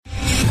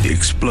The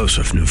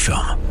explosive new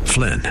film,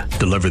 Flynn,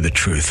 deliver the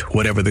truth,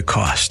 whatever the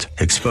cost,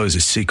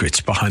 exposes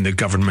secrets behind the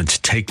government's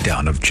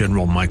takedown of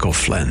General Michael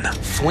Flynn.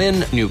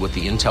 Flynn knew what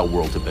the intel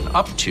world had been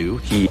up to.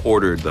 He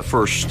ordered the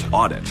first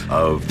audit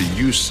of the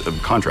use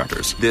of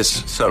contractors.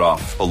 This set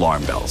off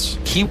alarm bells.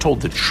 He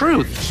told the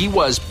truth. He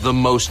was the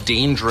most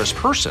dangerous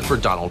person for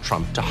Donald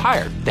Trump to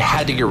hire. They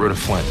had to get rid of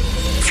Flynn.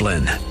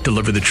 Flynn,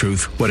 deliver the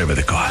truth, whatever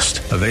the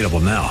cost. Available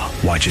now.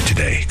 Watch it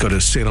today. Go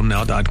to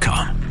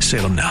salemnow.com.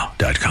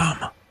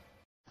 salemnow.com.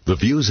 The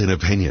views and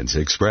opinions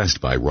expressed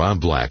by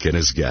Rob Black and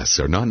his guests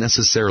are not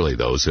necessarily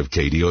those of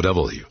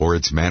KDOW or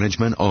its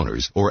management,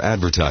 owners, or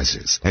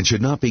advertisers, and should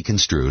not be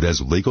construed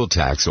as legal,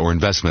 tax, or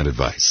investment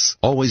advice.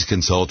 Always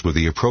consult with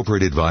the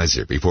appropriate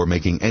advisor before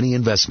making any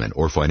investment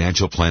or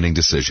financial planning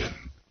decision.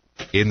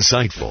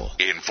 Insightful,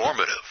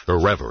 informative,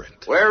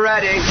 irreverent. We're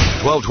ready.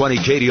 1220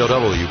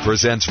 KDOW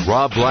presents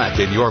Rob Black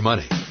and Your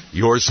Money,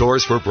 your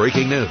source for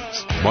breaking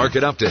news,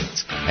 market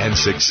updates, and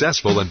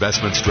successful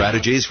investment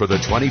strategies for the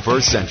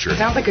 21st century.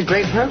 Sounds like a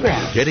great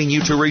program. Getting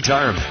you to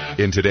retirement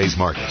in today's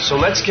market. So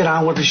let's get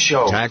on with the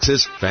show.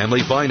 Taxes,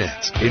 family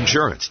finance,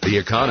 insurance, the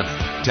economy,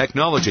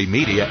 technology,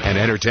 media, and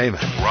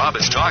entertainment. Rob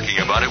is talking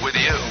about it with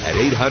you at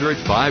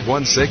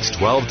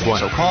 800-516-1220.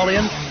 So call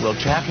in, we'll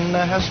chat and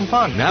have some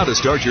fun. Now to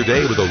start your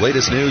day with the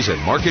latest news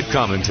and market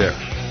commentary.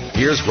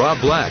 Here's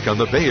Rob Black on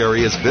the Bay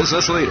Area's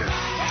business leader,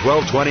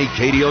 1220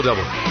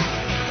 KDOW.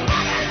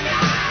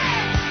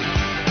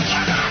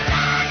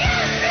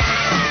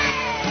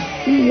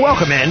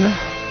 Welcome in.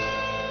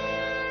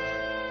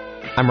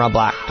 I'm Rob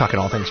Black, talking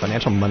all things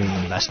financial, money,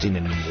 investing,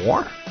 and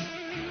more.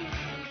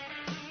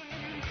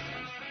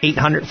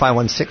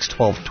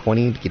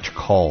 800-516-1220 to get your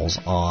calls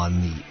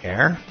on the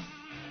air.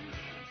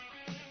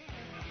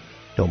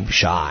 Don't be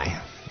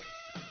shy.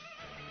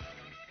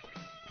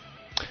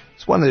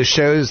 It's one of those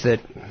shows that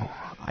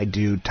I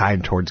do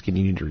tied towards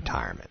getting you to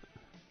retirement.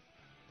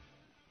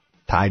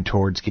 Tied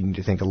towards getting you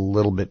to think a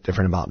little bit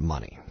different about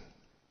money.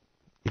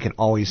 You can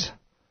always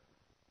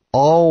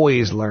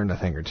learn a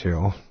thing or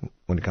two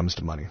when it comes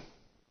to money.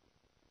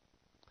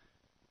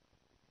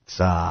 It's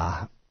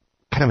kind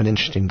of an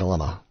interesting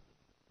dilemma.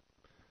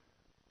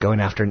 Going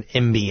after an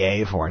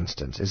MBA, for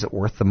instance, is it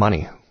worth the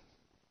money?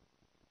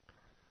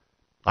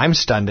 I'm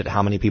stunned at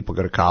how many people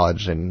go to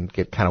college and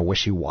get kind of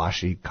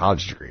wishy-washy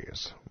college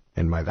degrees.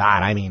 And by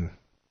that, I mean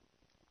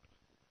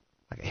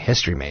like a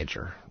history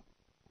major.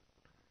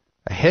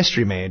 A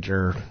history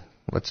major,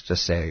 let's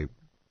just say,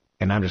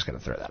 and I'm just going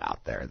to throw that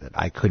out there, that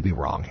I could be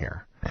wrong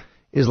here,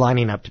 is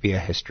lining up to be a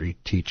history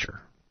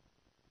teacher.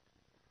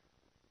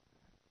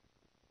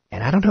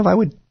 And I don't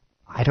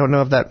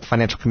know if that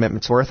financial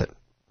commitment's worth it.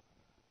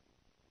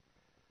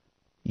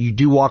 You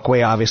do walk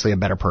away, obviously, a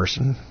better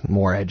person,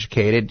 more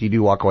educated. You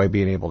do walk away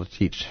being able to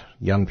teach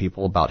young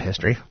people about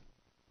history.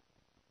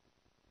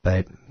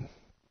 But,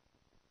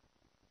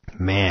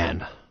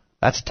 man,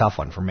 that's a tough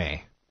one for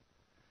me.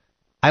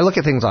 I look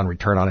at things on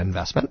return on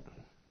investment.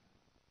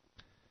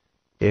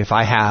 If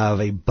I have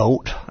a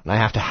boat and I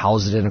have to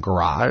house it in a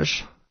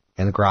garage,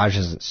 and the garage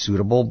isn't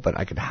suitable, but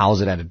I could house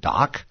it at a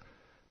dock,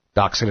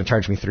 dock's going to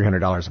charge me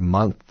 $300 a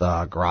month.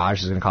 The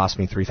garage is going to cost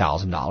me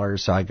 $3,000.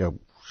 So I go,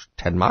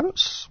 10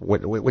 months?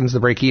 When's the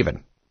break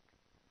even?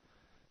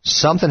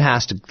 Something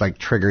has to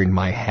trigger in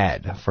my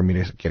head for me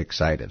to get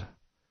excited.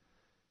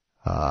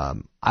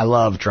 I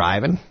love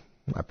driving.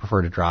 I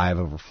prefer to drive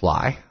over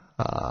fly,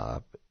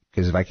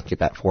 because if I can get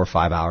that 4 or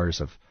 5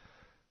 hours of,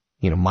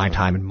 my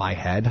time in my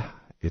head,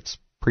 it's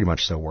pretty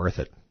much so worth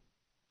it.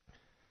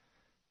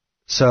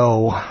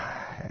 So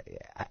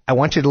I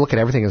want you to look at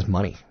everything as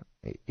money.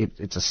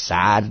 It's a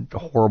sad,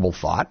 horrible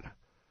thought,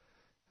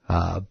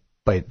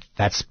 but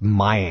that's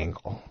my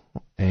angle.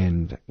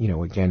 And,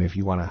 again, if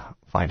you want to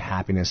find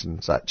happiness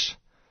and such.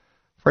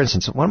 For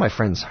instance, one of my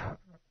friends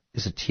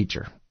is a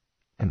teacher,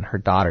 and her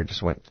daughter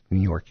just went to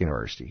New York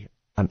University,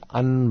 an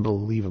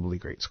unbelievably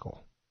great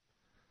school.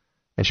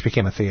 And she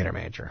became a theater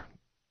major.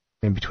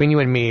 And between you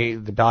and me,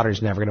 the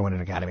daughter's never going to win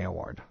an Academy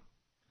Award.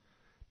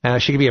 Now,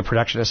 she could be a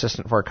production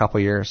assistant for a couple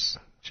of years.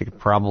 She could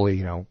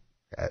probably,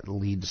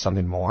 lead to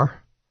something more.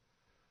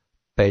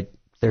 But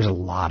there's a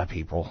lot of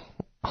people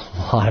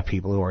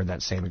who are in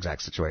that same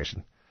exact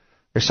situation.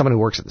 There's someone who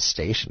works at the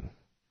station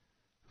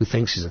who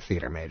thinks he's a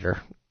theater major.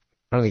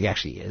 I don't think he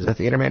actually is a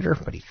theater major,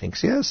 but he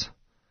thinks he is.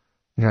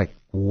 And you're like,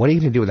 what are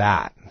you going to do with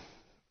that?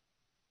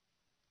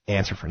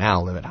 Answer for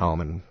now, live at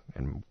home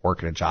and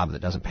work at a job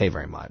that doesn't pay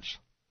very much.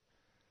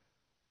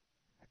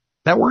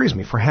 That worries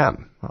me for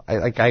him.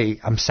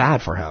 I'm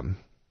sad for him.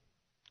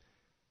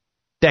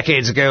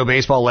 Decades ago,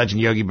 baseball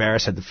legend Yogi Berra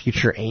said the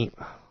future ain't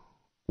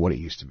what it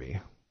used to be.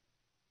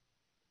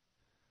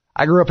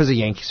 I grew up as a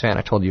Yankees fan.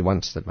 I told you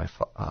once that my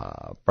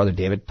brother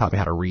David taught me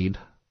how to read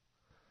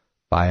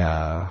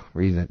by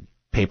reading a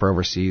paper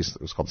overseas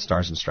that was called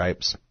Stars and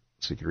Stripes,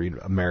 so you could read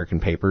American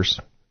papers.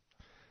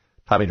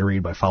 Taught me to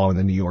read by following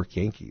the New York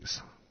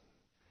Yankees.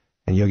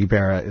 And Yogi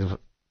Berra is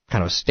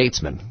kind of a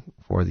statesman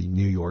for the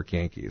New York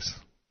Yankees.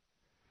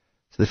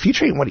 So the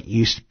future ain't what it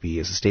used to be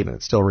is a statement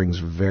that still rings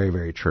very,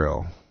 very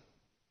true.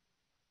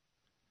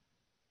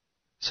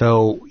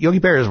 So Yogi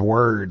Berra's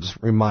words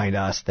remind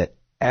us that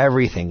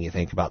everything you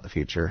think about the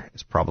future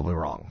is probably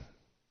wrong.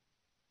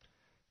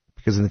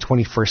 Because in the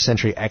 21st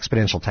century,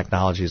 exponential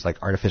technologies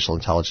like artificial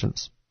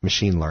intelligence,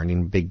 machine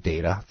learning, big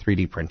data,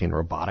 3D printing,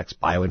 robotics,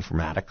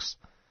 bioinformatics,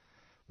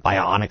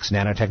 bionics,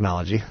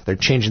 nanotechnology, they're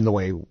changing the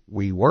way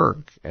we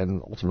work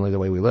and ultimately the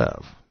way we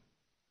live.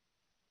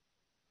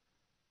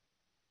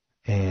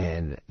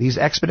 And these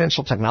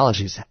exponential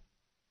technologies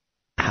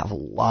have a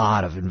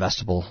lot of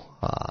investable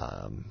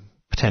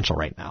potential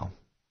right now.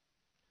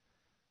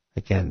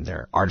 Again,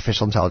 they're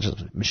artificial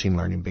intelligence, machine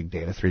learning, big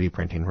data, 3D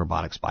printing,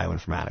 robotics,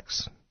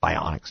 bioinformatics,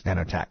 bionics,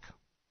 nanotech.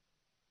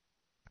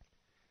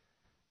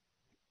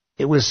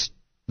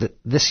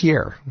 This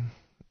year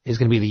is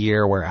going to be the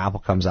year where Apple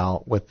comes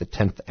out with the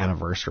 10th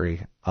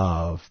anniversary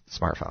of the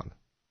smartphone.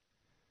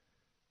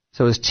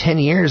 So it was 10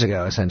 years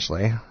ago,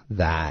 essentially,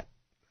 that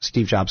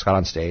Steve Jobs got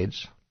on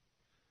stage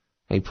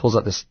and he pulls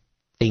out this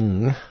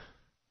thing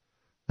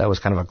that was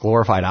kind of a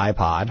glorified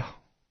iPod.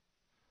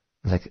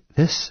 He's like,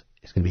 this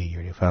is going to be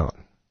your new phone.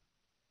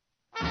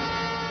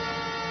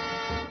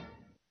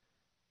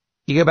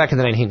 You go back in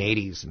the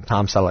 1980s, and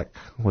Tom Selleck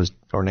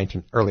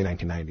early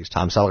 1990s,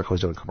 Tom Selleck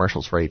was doing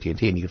commercials for AT&T,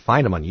 and you can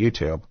find him on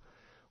YouTube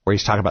where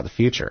he's talking about the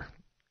future.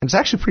 And it's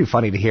actually pretty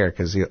funny to hear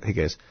because he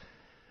goes,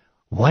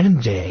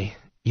 one day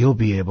you'll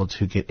be able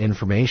to get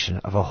information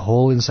of a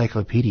whole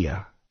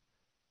encyclopedia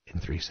in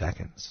 3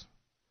 seconds.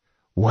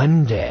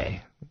 One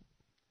day.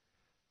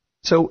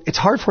 So it's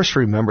hard for us to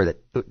remember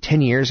that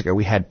 10 years ago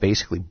we had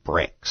basically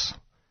bricks.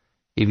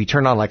 If you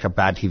turn on like a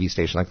bad TV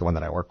station like the one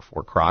that I work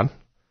for, Kron,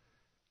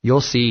 you'll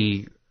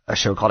see a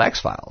show called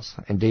X-Files.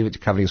 And David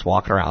Duchovny's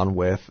walking around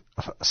with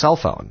a cell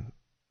phone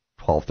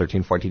 12,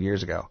 13, 14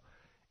 years ago.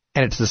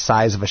 And it's the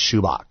size of a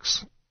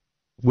shoebox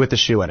with a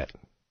shoe in it.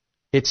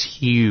 It's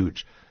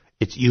huge.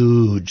 It's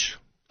huge.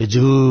 It's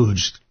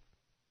huge.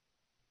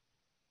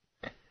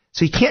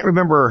 So you can't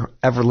remember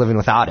ever living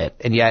without it,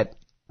 and yet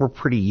we're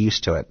pretty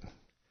used to it.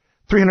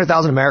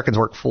 300,000 Americans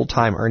work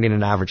full-time, earning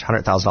an average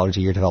 $100,000 a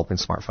year developing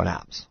smartphone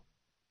apps.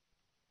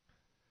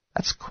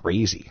 That's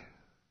crazy.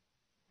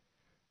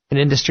 An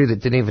industry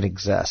that didn't even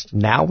exist.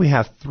 Now we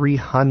have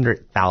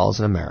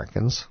 300,000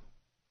 Americans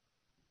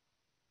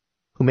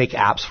who make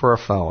apps for a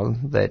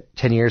phone that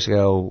 10 years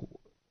ago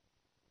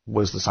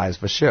was the size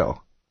of a shoe.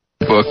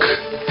 Book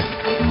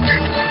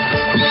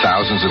from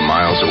thousands of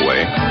miles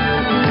away.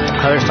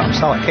 There's Tom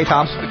Selleck. Hey,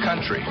 Tom. The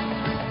country.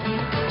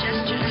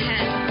 Just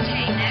ahead.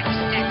 Take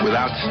next.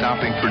 Without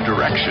stopping for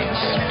directions.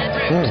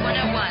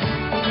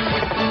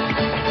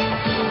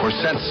 Or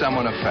sent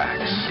someone a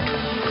fax.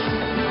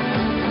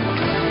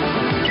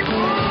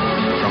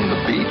 From the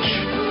beach.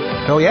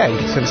 Oh, yeah, you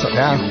can send something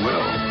down. You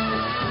will.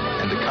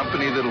 And the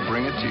company that'll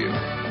bring it to you,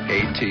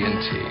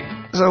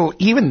 AT&T. So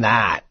even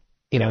that,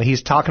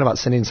 he's talking about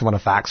sending someone a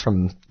fax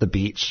from the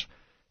beach.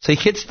 So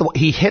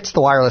he hits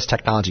the wireless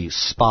technology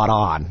spot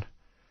on.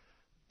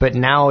 But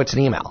now it's an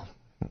email,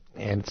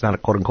 and it's not a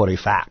quote-unquote a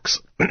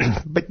fax.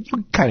 But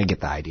you kind of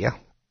get the idea.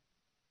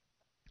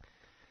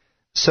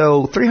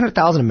 So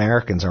 300,000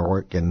 Americans are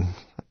working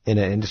in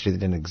an industry that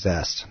didn't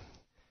exist.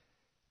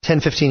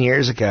 10, 15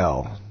 years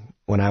ago,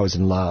 when I was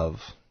in love,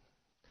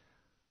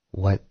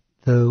 what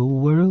the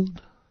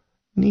world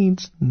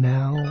needs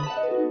now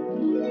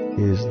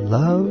is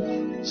love,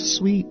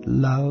 sweet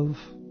love.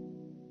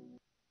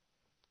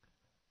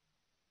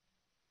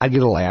 I'd get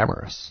a little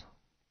amorous.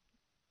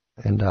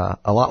 And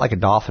a lot like a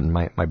dolphin,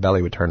 my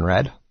belly would turn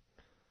red.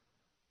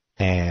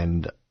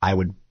 And I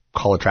would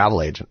call a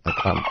travel agent.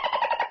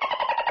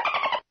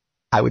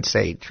 I would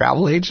say,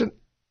 travel agent?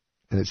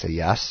 And they'd say,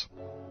 yes.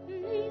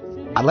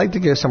 I'd like to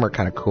go somewhere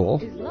kind of cool.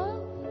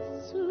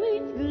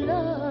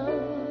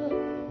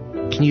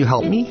 Can you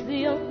help me?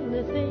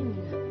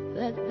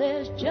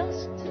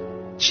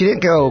 She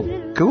didn't go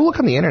look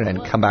on the internet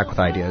and come back with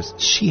ideas.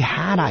 She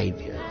had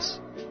ideas.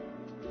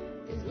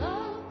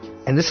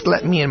 And this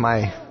let me and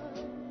my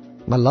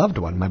loved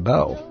one, my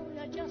beau,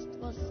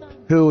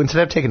 who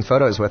instead of taking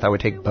photos with, I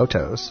would take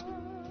photos,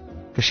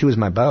 because she was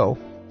my beau,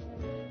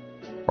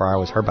 or I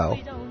was her beau.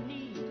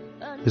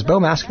 Is beau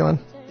masculine?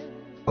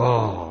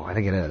 Oh, I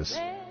think it is.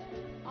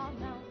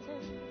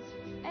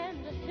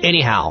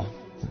 Anyhow,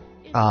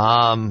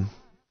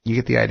 you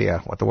get the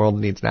idea. What the world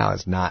needs now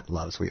is not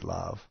love, sweet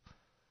love.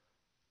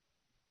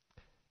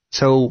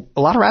 So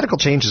a lot of radical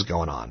change is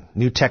going on.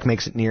 New tech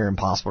makes it near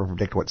impossible to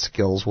predict what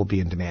skills will be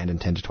in demand in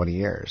 10 to 20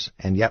 years.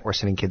 And yet we're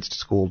sending kids to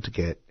school to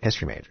get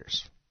history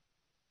majors.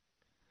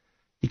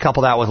 You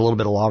couple that with a little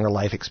bit of longer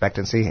life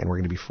expectancy, and we're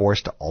going to be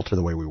forced to alter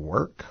the way we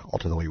work,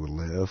 alter the way we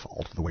live,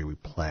 alter the way we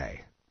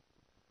play.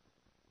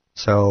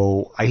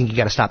 So I think you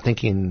got to stop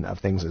thinking of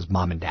things as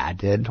mom and dad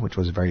did, which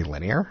was very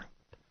linear.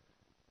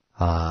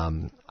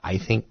 I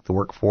think the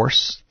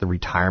workforce, the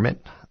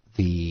retirement,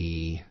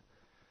 the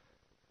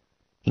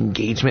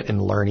engagement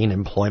in learning,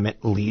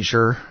 employment,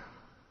 leisure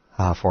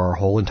for our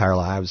whole entire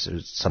lives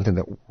is something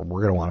that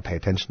we're going to want to pay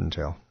attention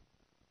to.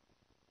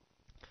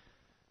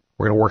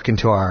 We're going to work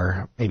into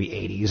our maybe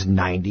 80s,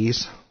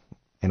 90s,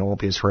 and it won't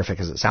be as horrific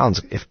as it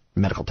sounds if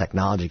medical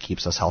technology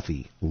keeps us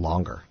healthy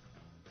longer.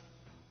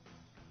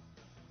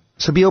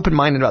 So be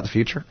open-minded about the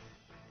future.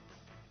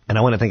 And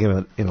I want to think of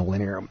it in a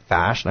linear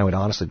fashion. I would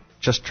honestly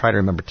just try to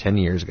remember 10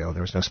 years ago,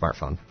 there was no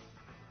smartphone.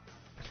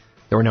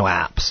 There were no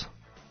apps.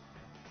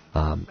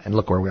 And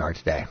look where we are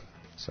today.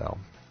 So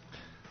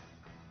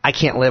I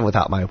can't live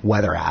without my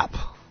weather app.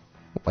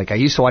 Like I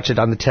used to watch it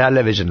on the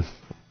television.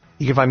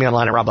 You can find me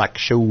online at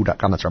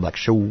robblackshow.com. That's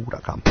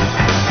robblackshow.com.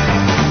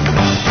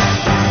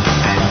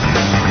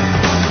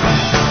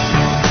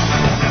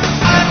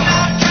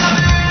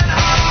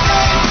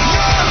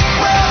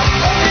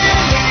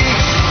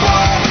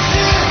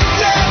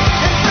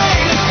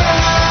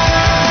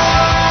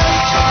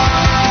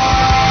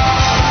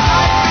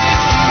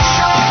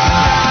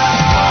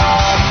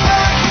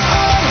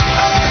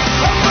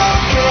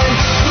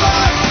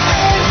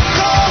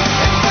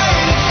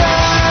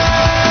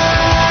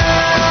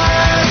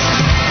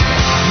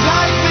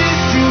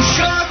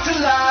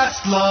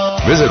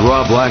 Visit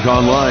Rob Black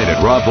online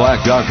at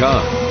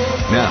robblack.com.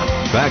 Now,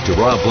 back to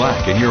Rob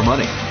Black and Your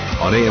Money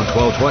on AM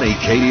 1220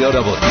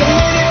 KDOW.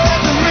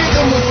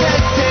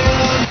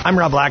 I'm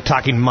Rob Black,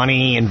 talking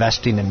money,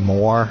 investing, and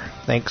more.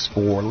 Thanks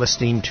for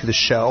listening to the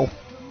show.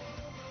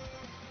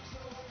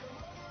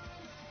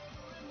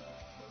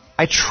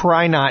 I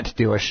try not to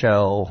do a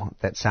show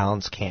that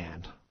sounds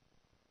canned.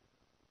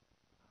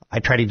 I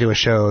try to do a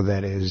show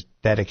that is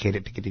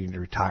dedicated to getting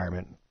into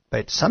retirement.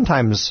 But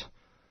sometimes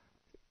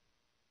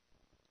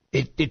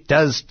it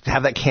does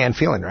have that canned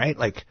feeling, right?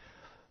 Like,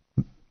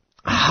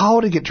 how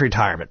to get to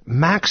retirement.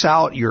 Max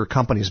out your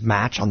company's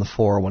match on the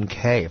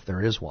 401k if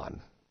there is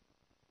one.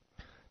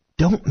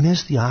 Don't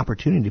miss the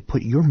opportunity to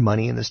put your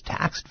money in this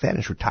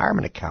tax-advantaged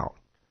retirement account.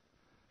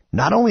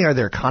 Not only are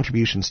their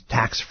contributions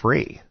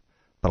tax-free,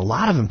 but a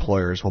lot of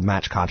employers will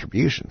match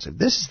contributions. If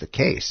this is the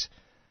case,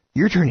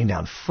 you're turning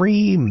down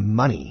free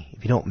money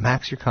if you don't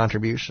max your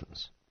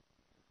contributions.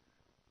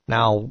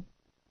 Now,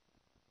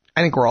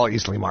 I think we're all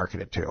easily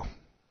marketed too.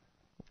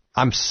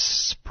 I'm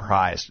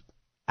surprised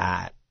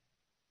at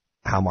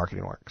how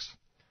marketing works.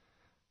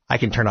 I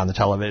can turn on the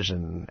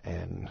television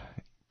and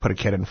put a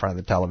kid in front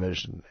of the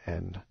television,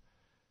 and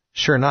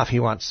sure enough, he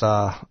wants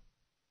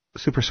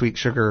super sweet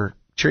sugar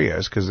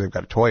Cheerios because they've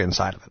got a toy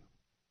inside of it.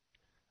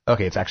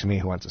 Okay, it's actually me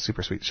who wants a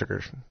super sweet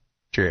sugar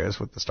Cheerios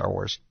with the Star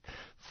Wars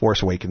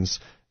Force Awakens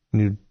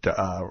new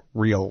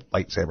real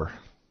lightsaber.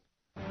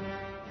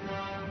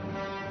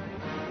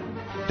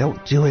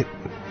 Don't do it.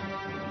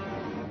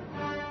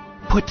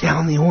 Put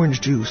down the orange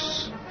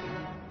juice.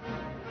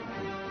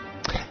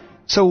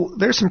 So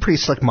there's some pretty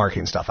slick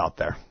marketing stuff out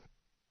there.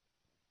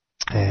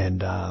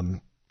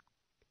 And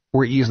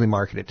we're easily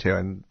marketed to.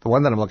 And the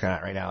one that I'm looking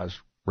at right now is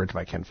written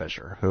by Ken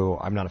Fisher, who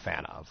I'm not a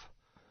fan of.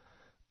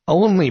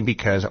 Only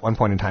because at one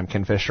point in time,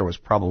 Ken Fisher was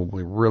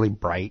probably really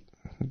bright,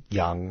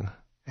 young,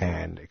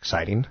 and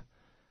exciting.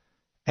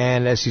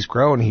 And as he's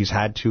grown, he's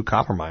had to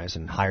compromise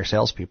and hire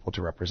salespeople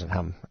to represent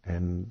him.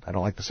 And I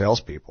don't like the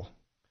salespeople.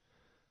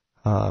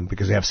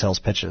 Because they have sales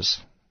pitches.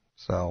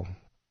 So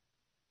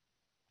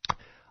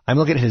I'm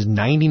looking at his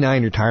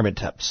 99 retirement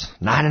tips.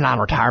 99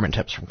 retirement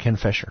tips from Ken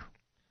Fisher.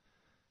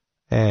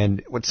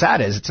 And what's sad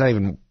is it's not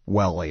even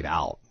well laid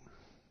out.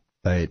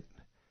 But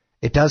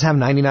it does have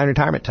 99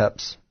 retirement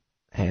tips.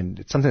 And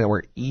it's something that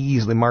we're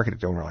easily marketed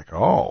to. And we're like,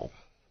 oh,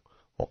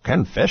 well,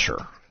 Ken Fisher.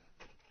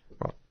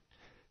 Well,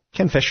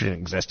 Ken Fisher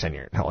didn't exist 10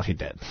 years. Hell, he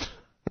did.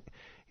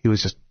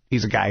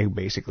 He's a guy who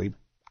basically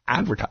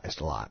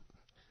advertised a lot.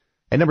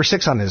 And number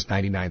 6 on his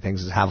 99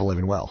 things is have a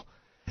living well.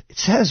 It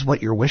says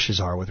what your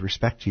wishes are with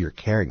respect to your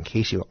care in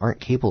case you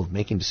aren't capable of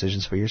making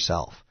decisions for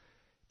yourself.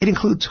 It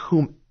includes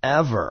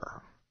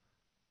whomever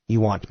you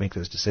want to make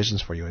those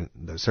decisions for you in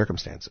those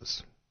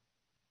circumstances.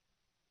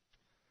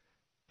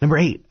 Number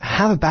 8,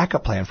 have a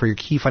backup plan for your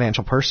key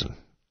financial person.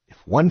 If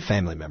one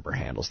family member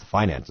handles the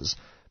finances,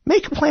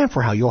 make a plan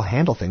for how you'll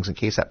handle things in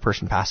case that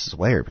person passes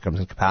away or becomes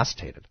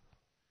incapacitated.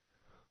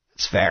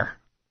 That's fair.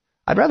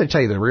 I'd rather tell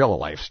you the real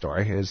life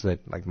story is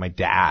that, like, my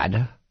dad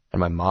and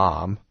my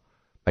mom,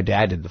 my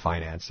dad did the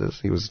finances.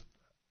 He was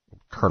a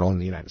colonel in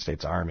the United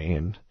States Army,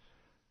 and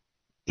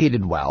he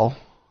did well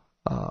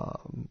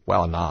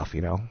enough, you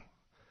know.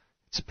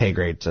 It's a pay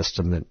grade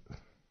system that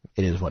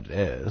it is what it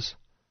is.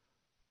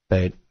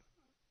 But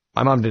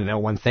my mom didn't know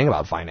one thing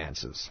about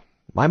finances.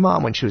 My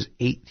mom, when she was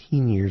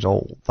 18 years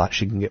old, thought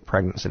she could get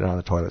pregnant sitting on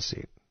the toilet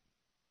seat.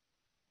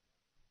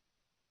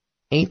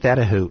 Ain't that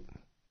a hoot?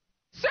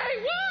 Say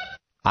what?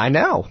 I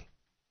know.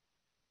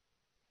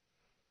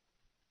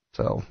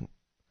 So,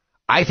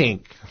 I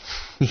think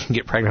you can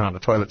get pregnant on a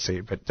toilet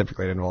seat, but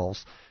typically it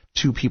involves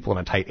 2 people in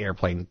a tight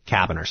airplane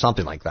cabin or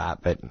something like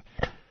that. But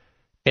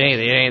it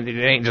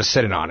ain't just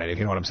sitting on it, if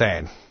you know what I'm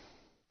saying.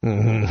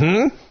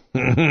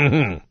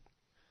 Mm-hmm.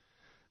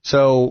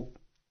 So,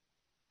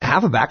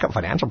 have a backup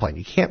financial plan.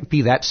 You can't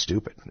be that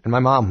stupid. And my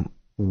mom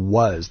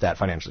was that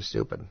financially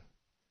stupid.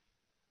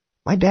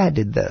 My dad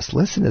did this.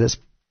 Listen to this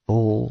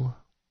bull.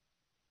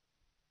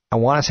 I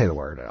want to say the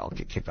word, and I'll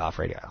get kicked off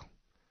radio.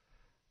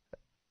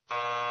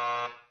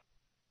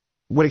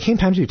 When it came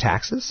time to do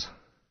taxes,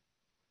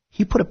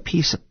 he put a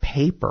piece of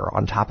paper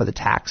on top of the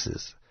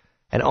taxes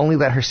and only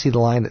let her see the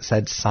line that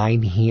said,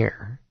 sign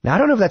here. Now, I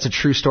don't know if that's a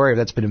true story or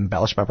that's been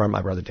embellished by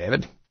my brother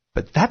David,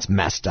 but that's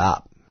messed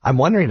up. I'm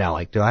wondering now,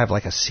 like, do I have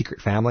like a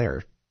secret family,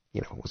 or,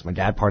 you know, was my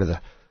dad part of the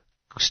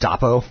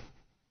Gestapo?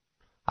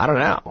 I don't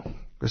know.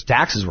 Because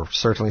taxes were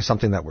certainly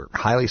something that were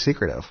highly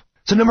secretive.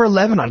 So number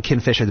 11 on Ken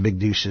Fisher, the big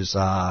douches,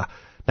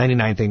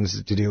 99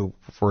 things to do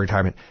for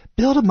retirement.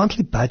 Build a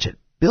monthly budget.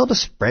 Build a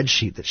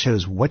spreadsheet that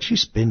shows what you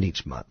spend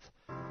each month.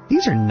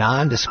 These are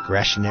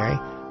non-discretionary.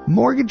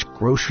 Mortgage,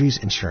 groceries,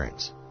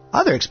 insurance.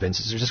 Other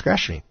expenses are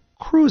discretionary.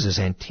 Cruises,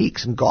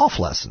 antiques, and golf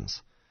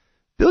lessons.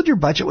 Build your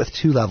budget with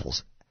 2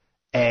 levels.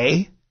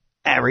 A,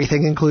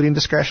 everything including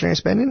discretionary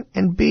spending,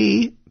 and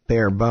B,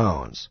 bare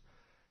bones.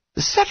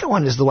 The second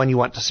one is the one you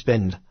want to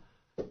spend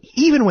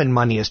even when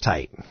money is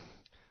tight.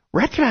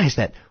 Recognize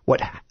that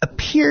what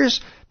appears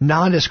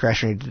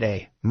non-discretionary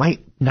today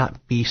might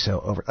not be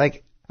so over.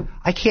 Like,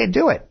 I can't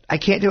do it. I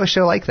can't do a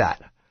show like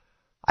that.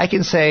 I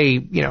can say,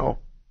 you know,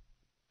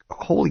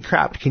 holy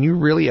crap, can you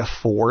really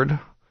afford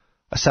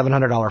a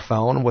 $700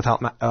 phone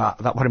without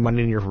putting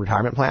money in your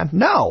retirement plan?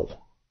 No.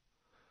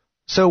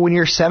 So when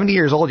you're 70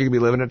 years old, you're going to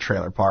be living in a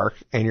trailer park,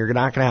 and you're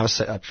not going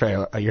to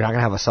have you're not going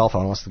to have a cell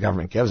phone unless the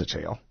government gives it to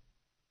you,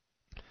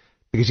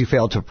 because you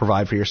failed to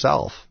provide for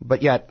yourself.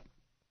 But yet,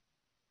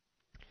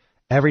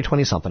 every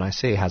 20-something I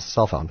see has a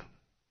cell phone.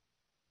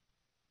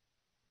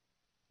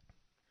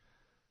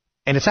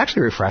 And it's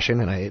actually refreshing,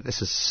 and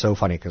this is so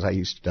funny because I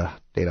used to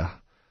date a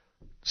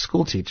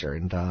school teacher,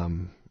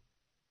 and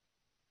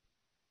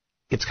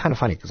it's kind of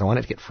funny because I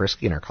wanted to get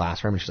frisky in her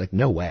classroom, and she's like,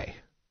 no way.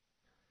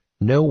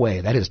 No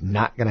way. That is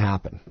not going to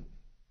happen.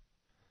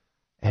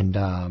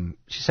 And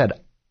she said,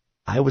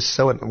 I was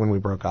so, when we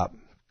broke up,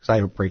 because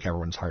I would break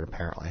everyone's heart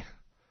apparently.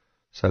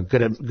 So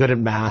good at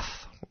math,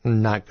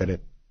 not good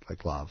at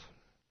like love.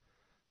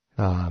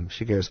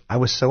 She goes, I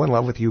was so in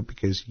love with you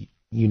because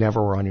you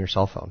never were on your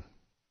cell phone.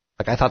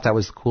 Like, I thought that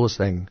was the coolest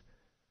thing.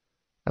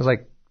 I was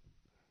like,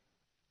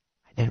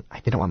 I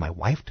didn't want my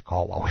wife to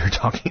call while we were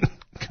talking,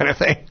 kind of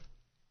thing.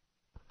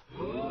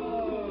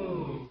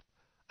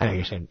 I know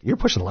you're saying, you're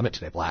pushing the limit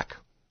today, Black.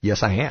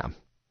 Yes, I am.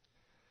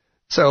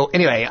 So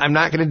anyway, I'm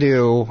not going to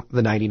do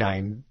the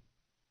 99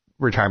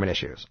 retirement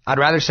issues. I'd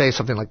rather say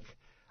something like,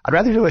 I'd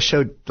rather do a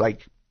show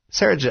like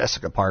Sarah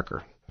Jessica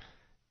Parker.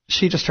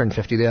 She just turned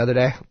 50 the other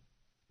day.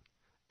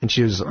 And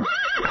she was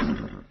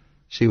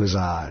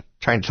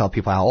trying to tell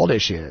people how old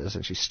she is,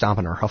 and she's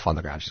stomping her hoof on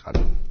the ground. She's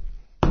going,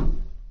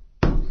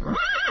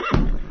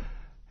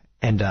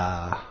 and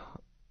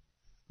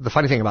the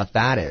funny thing about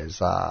that is,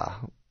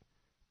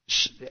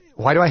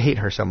 why do I hate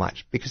her so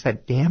much? Because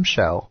that damn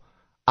show,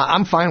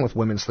 I'm fine with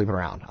women sleeping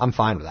around. I'm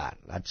fine with that.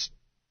 That's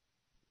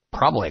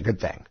probably a good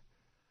thing.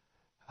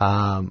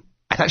 I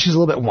thought she was a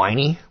little bit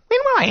whiny. When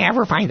will I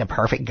ever find the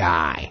perfect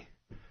guy?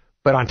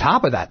 But on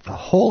top of that, the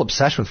whole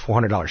obsession with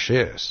 $400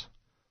 shoes.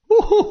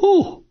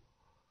 Woo-hoo-hoo.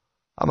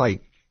 I'm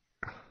like,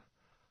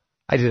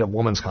 I did a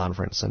women's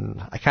conference,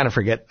 and I kind of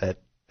forget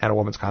that at a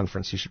women's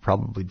conference you should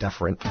probably be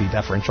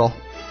deferential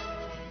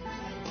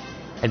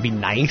and be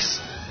nice.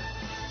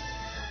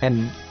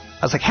 And I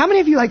was like, how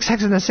many of you like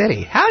Sex in the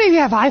City? How many of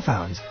you have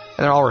iPhones? And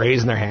they're all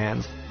raising their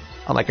hands.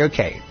 I'm like,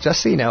 okay,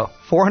 just so you know,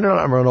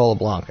 $400 Manolo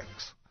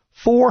Blancos.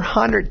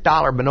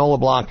 $400 Manolo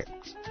Blancos.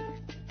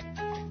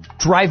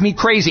 Drive me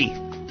crazy.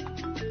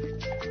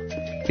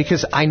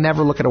 Because I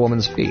never look at a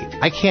woman's feet.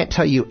 I can't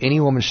tell you any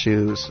woman's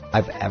shoes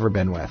I've ever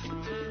been with.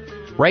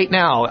 Right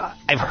now,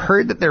 I've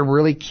heard that they're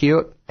really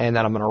cute and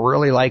that I'm going to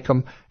really like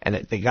them and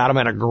that they got them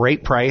at a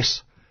great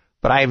price.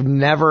 But I've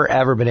never,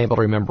 ever been able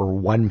to remember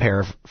one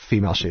pair of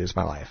female shoes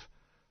in my life.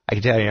 I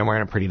can tell you I'm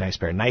wearing a pretty nice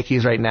pair of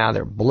Nikes right now.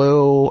 They're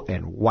blue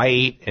and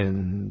white,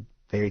 and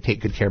they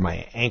take good care of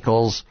my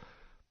ankles.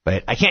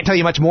 But I can't tell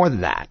you much more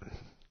than that.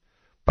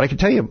 But I can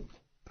tell you,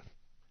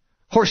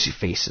 Horsey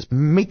Faces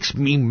makes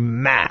me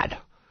mad.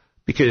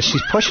 Because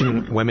she's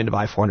pushing women to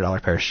buy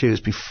 $400 pair of shoes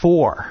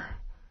before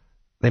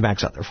they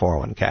max out their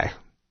 401k.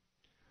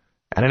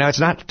 And I know it's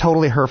not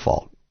totally her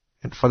fault.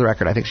 And for the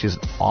record, I think she's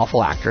an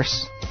awful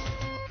actress.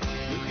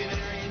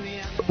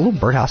 A little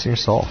birdhouse in your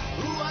soul.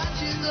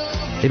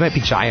 They might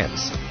be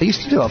giants. They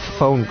used to do a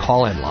phone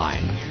call-in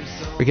line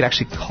where you could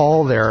actually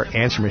call their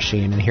answer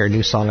machine and hear a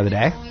new song of the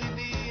day.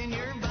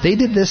 They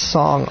did this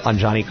song on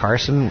Johnny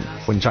Carson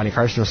when Johnny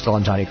Carson was still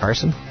on Johnny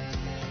Carson.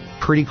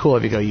 Pretty cool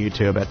if you go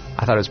YouTube it.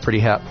 I thought it was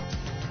pretty hip.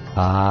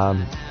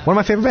 One of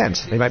my favorite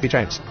bands. They might be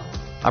giants.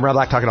 I'm Rob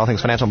Black, talking all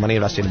things financial, money,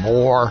 investing, and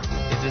more.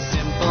 It's a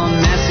simple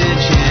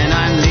message, and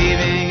I'm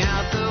leaving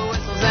out the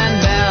whistles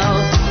and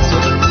bells.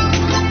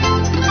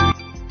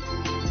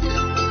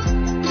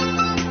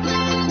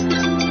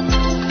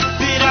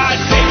 Did I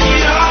take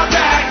it all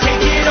back?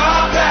 Take it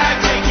all back?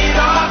 Take it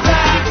all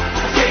back?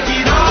 Take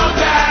it all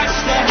back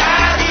to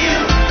have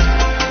you.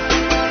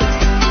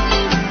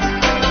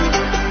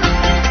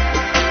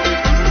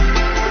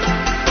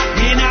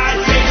 Did I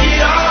take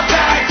it all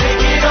back?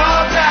 Take it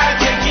all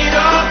back? Take it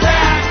all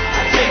back?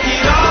 Take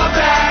it all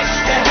back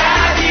to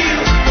have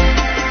you.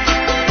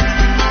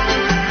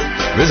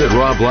 Visit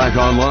Rob Black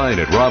online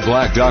at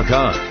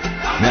robblack.com.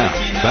 Now,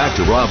 back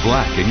to Rob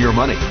Black and Your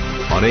Money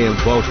on AM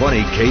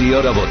 1220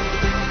 KDOW.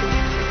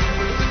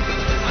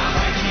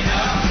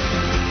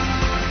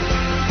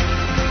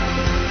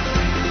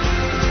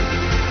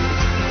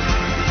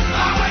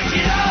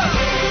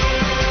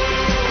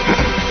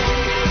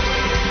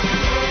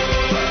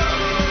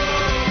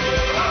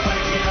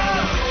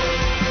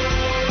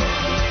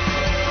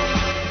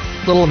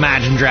 Little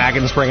Imagine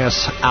Dragons bring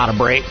us out of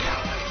break.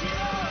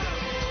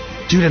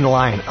 Judah and the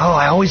Lion. Oh,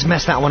 I always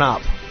mess that one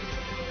up.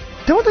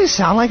 Don't they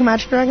sound like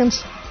Imagine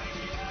Dragons?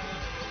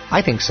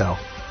 I think so.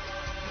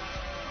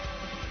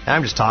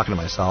 I'm just talking to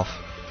myself.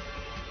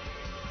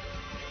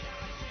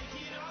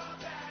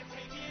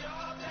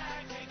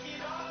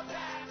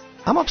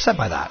 I'm upset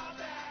by that.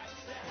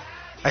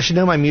 I should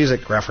know my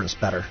music reference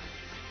better.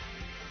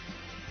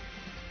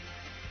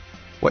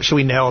 What should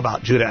we know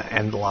about Judah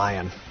and the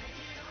Lion?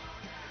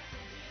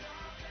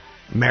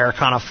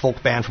 Americana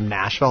folk band from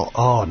Nashville.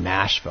 Oh,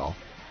 Nashville.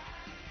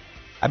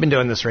 I've been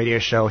doing this radio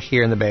show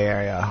here in the Bay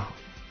Area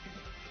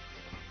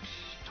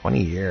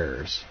 20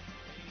 years.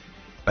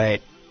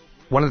 But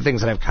one of the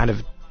things that I've kind of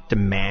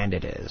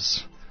demanded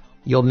is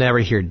you'll never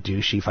hear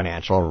douchey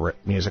financial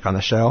music on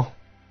the show.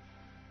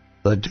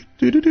 The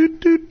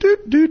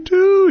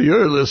do-do-do-do-do-do,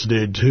 you're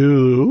listening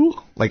to...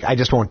 Like, I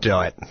just won't do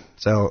it.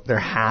 So there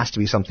has to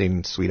be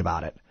something sweet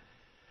about it.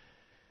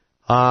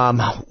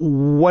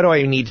 What do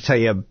I need to tell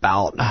you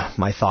about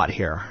my thought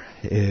here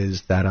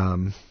is that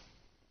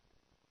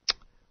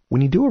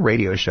when you do a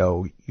radio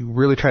show, you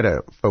really try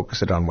to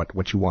focus it on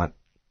what you want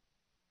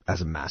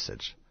as a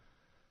message.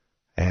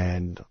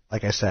 And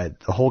like I said,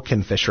 the whole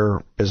Ken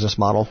Fisher business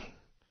model,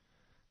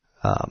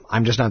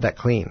 I'm just not that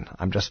clean.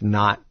 I'm just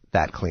not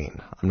that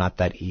clean. I'm not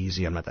that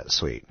easy. I'm not that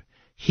sweet.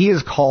 He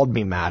has called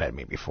me mad at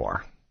me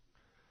before.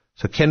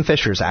 So Ken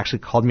Fisher's actually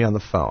called me on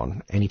the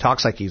phone, and he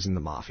talks like he's in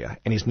the mafia,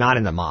 and he's not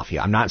in the mafia.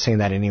 I'm not saying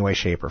that in any way,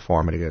 shape, or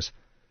form, but he goes,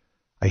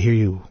 I hear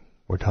you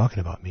were talking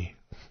about me.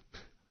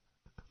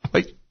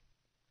 Like,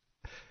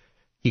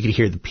 you could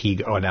hear the pee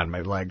going down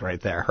my leg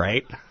right there,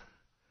 right? And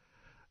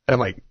I'm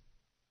like,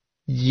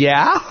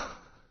 yeah?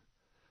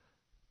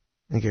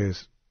 And he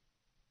goes,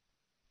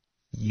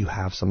 you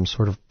have some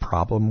sort of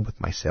problem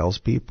with my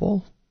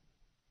salespeople?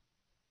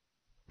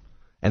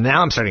 And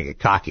now I'm starting to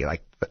get cocky.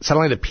 Like,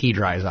 suddenly the pee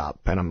dries up,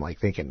 and I'm like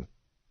thinking,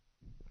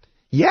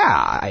 yeah,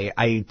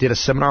 I did a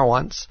seminar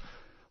once.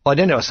 Well, I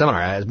didn't do a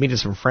seminar. I was meeting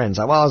some friends.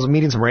 I was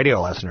meeting some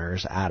radio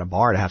listeners at a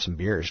bar to have some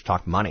beers, to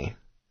talk money.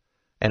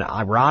 And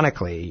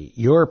ironically,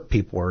 your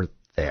people were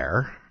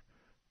there,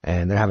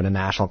 and they're having a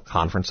national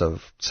conference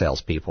of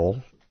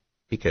salespeople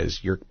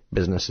because your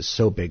business is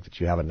so big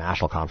that you have a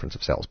national conference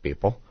of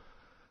salespeople.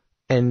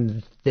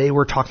 And they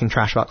were talking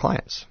trash about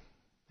clients,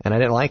 and I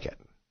didn't like it.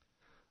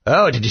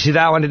 Oh, did you see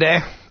that one today?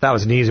 That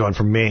was an easy one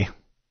for me.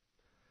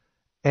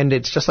 And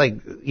it's just like,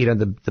 you know,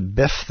 the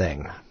Biff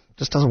thing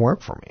just doesn't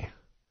work for me.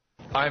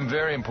 I'm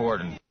very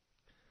important.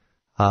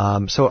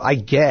 So I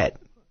get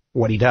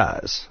what he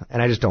does,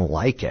 and I just don't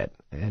like it.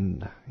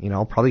 And, you know,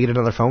 I'll probably get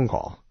another phone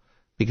call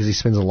because he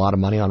spends a lot of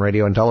money on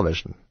radio and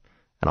television.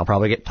 And I'll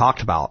probably get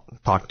talked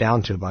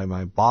down to by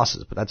my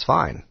bosses, but that's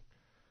fine.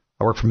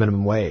 I work for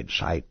minimum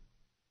wage. I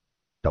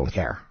don't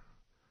care.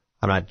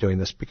 I'm not doing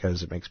this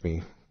because it makes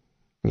me,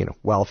 you know,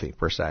 wealthy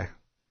per se.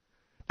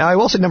 Now, I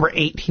will say number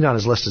 18 on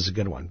his list is a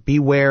good one.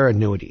 Beware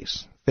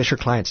annuities. Fisher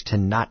clients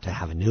tend not to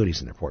have annuities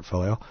in their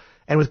portfolio,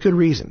 and with good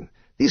reason.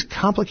 These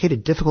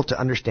complicated, difficult to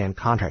understand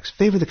contracts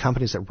favor the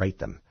companies that write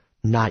them,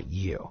 not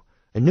you.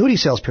 Annuity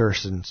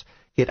salespersons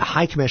get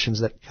high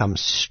commissions that come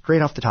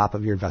straight off the top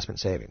of your investment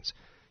savings.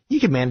 You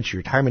can manage your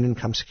retirement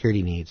income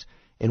security needs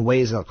in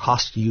ways that will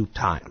cost you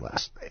time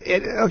less.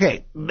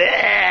 Okay.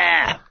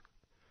 Bleh.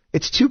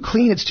 It's too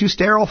clean. It's too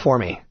sterile for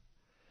me.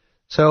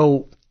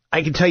 So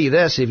I can tell you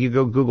this, if you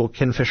go Google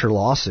Ken Fisher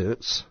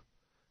lawsuits,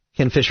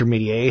 Ken Fisher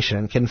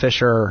mediation, Ken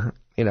Fisher,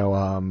 you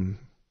know,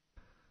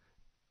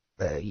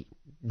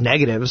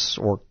 negatives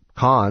or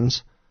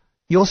cons,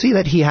 you'll see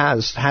that he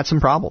has had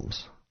some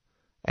problems.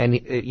 And,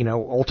 you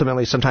know,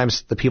 ultimately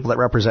sometimes the people that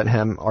represent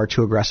him are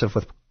too aggressive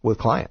with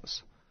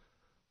clients.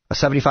 A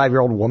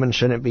 75-year-old woman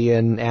shouldn't be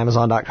in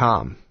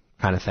Amazon.com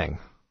kind of thing.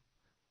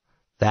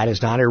 That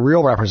is not a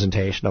real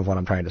representation of what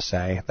I'm trying to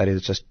say. That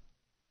is just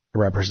a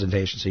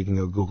representation, so you can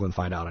go Google and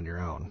find out on your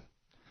own.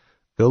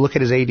 Go look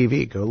at his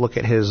ADV. Go look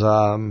at his,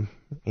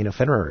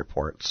 FINRA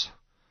reports.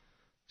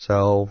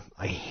 So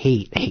I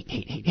hate.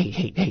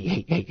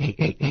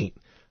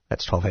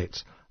 That's 12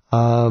 hates.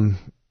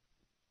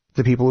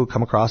 The people who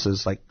come across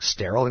as like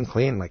sterile and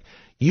clean. Like,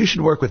 you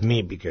should work with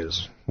me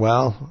because,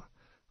 well,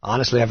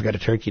 honestly, I've got a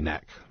turkey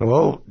neck.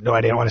 Whoa, no,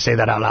 I didn't want to say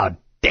that out loud.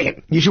 Dang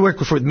it. You should work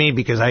with me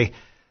because I'm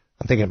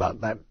thinking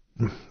about that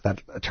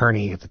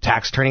attorney, the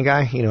tax attorney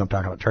guy. You know, I'm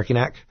talking about turkey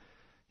neck.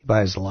 He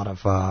buys a lot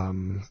of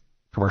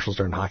commercials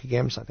during hockey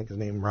games. I think his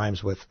name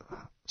rhymes with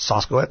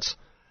Soskowitz.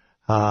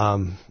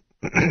 But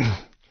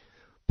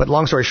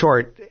long story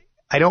short,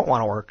 I don't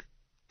want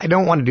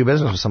to do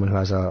business with someone who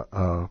has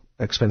a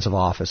expensive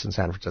office in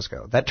San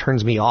Francisco. That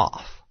turns me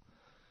off.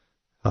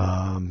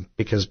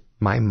 Because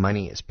my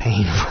money is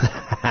paying for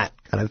that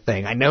kind of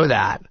thing. I know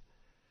that.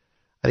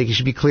 I think you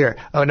should be clear.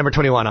 Oh, number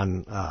 21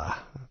 on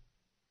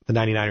the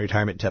 99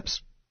 retirement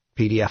tips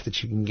PDF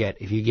that you can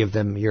get if you give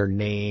them your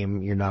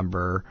name, your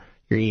number,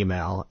 your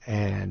email,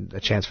 and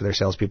a chance for their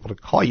salespeople to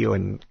call you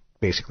and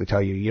basically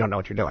tell you you don't know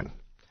what you're doing.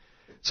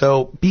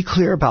 So be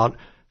clear about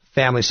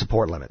family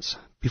support limits.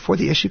 Before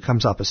the issue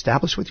comes up,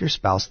 establish with your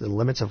spouse the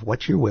limits of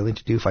what you're willing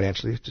to do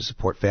financially to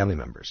support family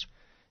members.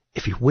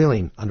 If you're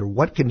willing, under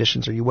what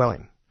conditions are you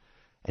willing?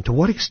 And to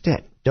what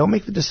extent? Don't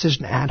make the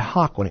decision ad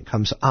hoc when it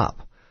comes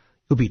up.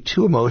 You'll be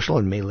too emotional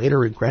and may later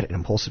regret an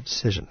impulsive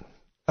decision.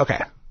 Okay.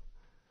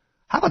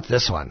 How about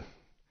this one?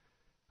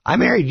 I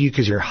married you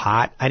because you're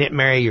hot. I didn't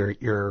marry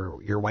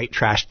your white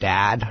trash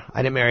dad.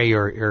 I didn't marry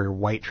your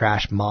white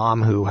trash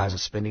mom who has a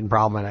spending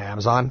problem at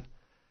Amazon.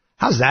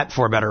 How's that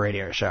for a better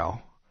radio show?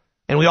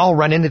 And we all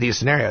run into these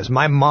scenarios.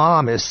 My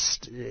mom is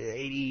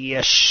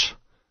 80-ish,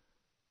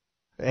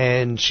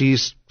 and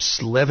she's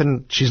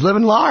living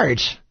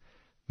large.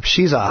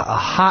 She's a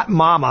hot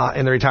mama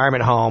in the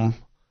retirement home,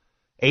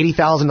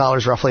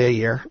 $80,000 roughly a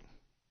year.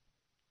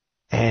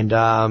 And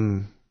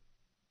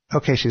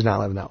okay, she's not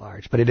living that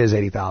large, but it is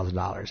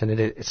 $80,000, and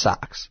it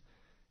sucks.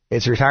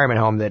 It's a retirement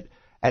home that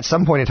at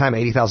some point in time,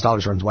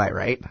 $80,000 runs away,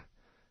 right?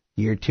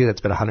 Year 2,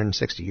 that's been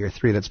 $160. Year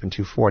 3, that's been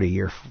 $240.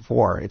 Year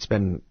 4, it's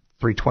been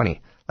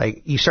 $320.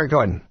 Like, you start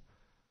going,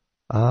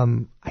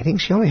 I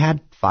think she only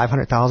had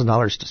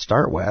 $500,000 to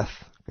start with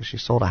because she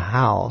sold a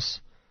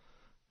house.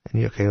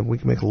 And okay, we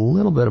can make a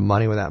little bit of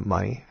money with that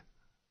money.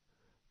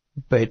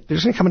 But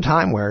there's going to come a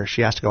time where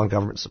she has to go on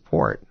government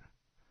support.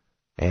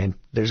 And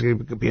there's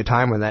going to be a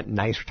time when that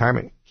nice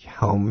retirement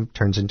home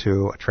turns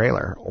into a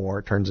trailer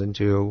or turns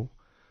into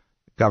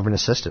government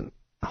assistant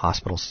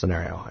hospital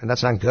scenario. And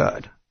that's not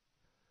good.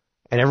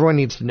 And everyone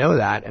needs to know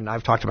that. And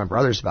I've talked to my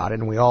brothers about it,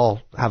 and we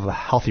all have a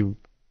healthy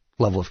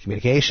level of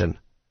communication.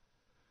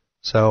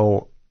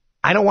 So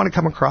I don't want to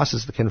come across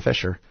as the Ken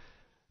Fisher.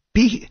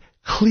 Be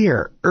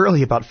clear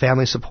early about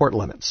family support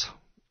limits.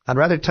 I'd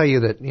rather tell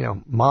you that,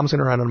 mom's going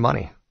to run out of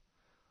money.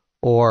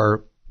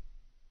 Or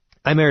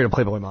I married a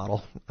Playboy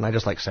model, and I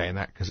just like saying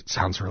that because it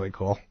sounds really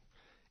cool.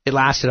 It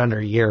lasted under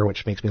a year,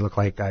 which makes me look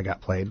like I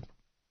got played.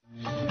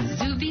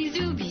 Zooby,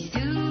 zooby,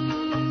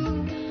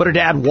 zoo. But her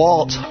dad,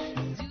 Walt,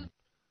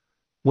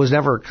 was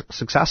never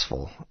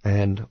successful,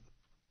 and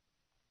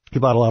he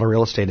bought a lot of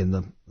real estate in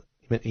the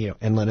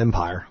Inland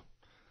Empire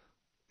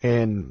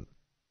in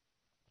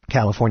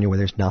California where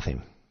there's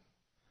nothing.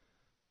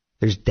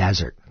 There's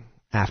desert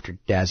after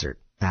desert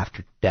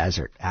after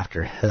desert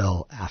after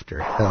hill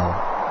after hill.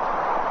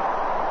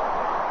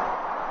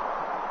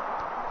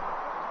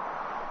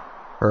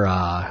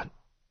 Her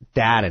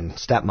dad and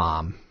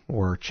stepmom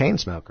were chain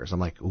smokers. I'm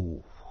like,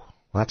 ooh,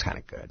 well, that's kind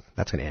of good.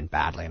 That's going to end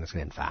badly, and it's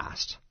going to end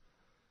fast.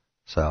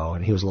 So,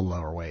 and he was a little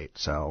overweight.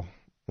 So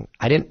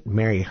I didn't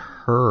marry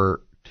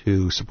her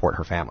to support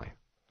her family.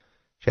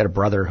 She had a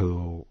brother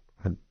who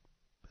had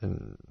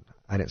been,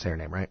 I didn't say her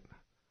name right.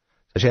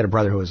 So she had a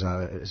brother who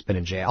has been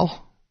in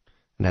jail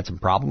and had some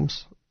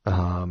problems.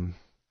 I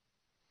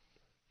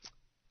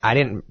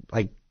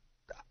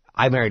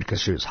married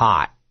because she was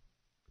hot,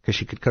 because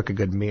she could cook a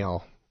good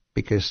meal,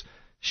 because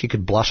she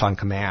could blush on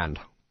command,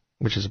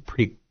 which is a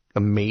pretty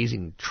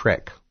amazing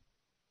trick.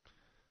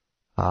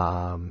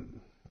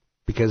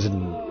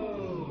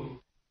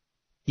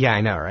 Yeah,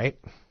 I know, right?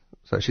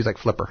 So she's like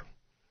Flipper.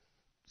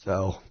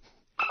 So,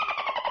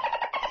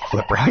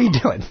 Flipper, how you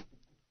doing?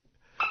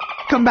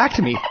 Come back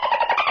to me.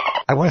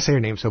 I want to say her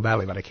name so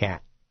badly, but I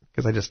can't,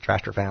 because I just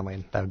trashed her family,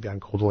 and that would be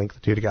uncool to link the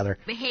two together.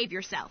 Behave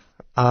yourself.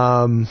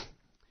 But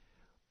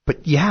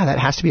yeah, that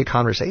has to be a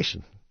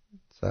conversation.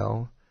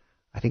 So,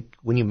 I think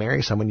when you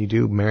marry someone, you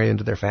do marry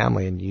into their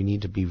family, and you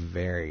need to be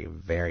very,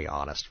 very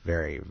honest,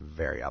 very,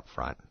 very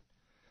upfront.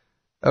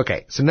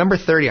 Okay, so number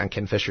 30 on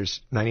Ken Fisher's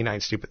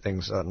 99 Stupid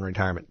Things on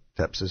Retirement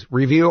Tips is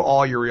review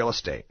all your real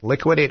estate.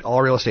 Liquidate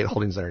all real estate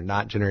holdings that are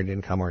not generating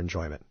income or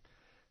enjoyment.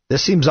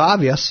 This seems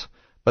obvious,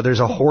 but there's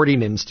a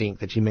hoarding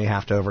instinct that you may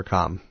have to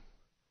overcome.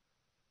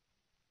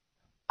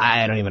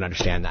 I don't even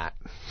understand that.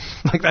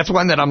 Like, that's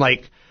one that I'm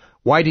like,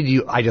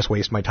 I just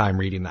waste my time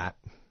reading that.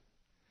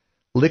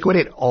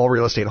 Liquidate all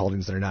real estate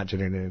holdings that are not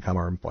generating income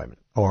or employment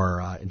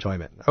or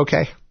enjoyment.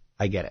 Okay,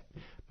 I get it.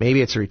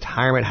 Maybe it's a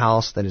retirement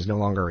house that is no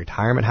longer a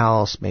retirement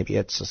house. Maybe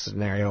it's a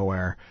scenario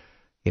where,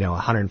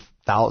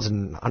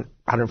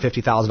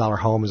 $150,000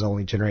 home is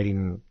only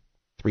generating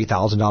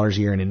 $3,000 a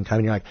year in income.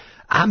 And you're like,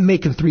 I'm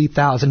making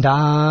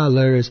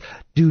 $3,000.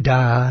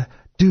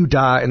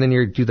 Do-da. And then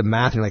you do the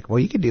math and you're like, well,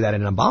 you could do that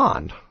in a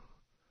bond.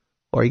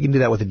 Or you can do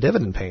that with a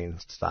dividend paying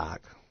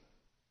stock.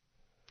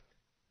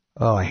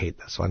 Oh, I hate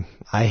this one.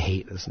 I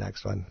hate this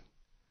next one.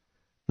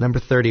 Number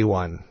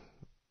 31.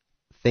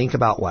 Think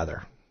about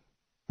weather.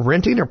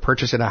 Renting or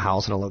purchasing a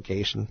house in a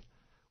location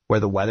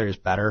where the weather is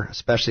better,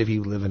 especially if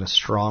you live in a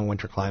strong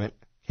winter climate,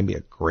 can be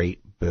a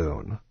great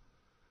boon.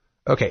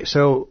 Okay,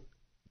 so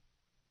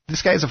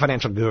this guy's a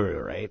financial guru,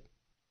 right?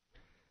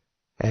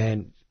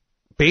 And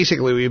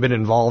basically we've been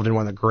involved in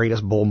one of the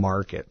greatest bull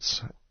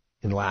markets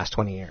in the last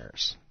 20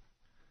 years.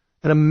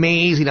 An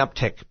amazing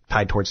uptick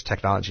tied towards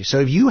technology. So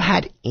if you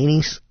had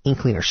any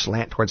inkling or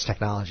slant towards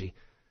technology,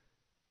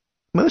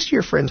 most of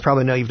your friends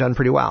probably know you've done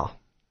pretty well.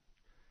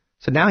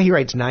 So now he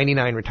writes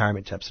 99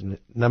 retirement tips, and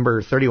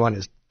number 31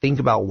 is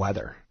think about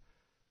weather.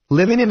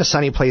 Living in a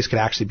sunny place could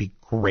actually be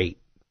great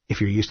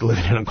if you're used to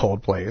living in a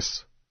cold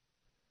place.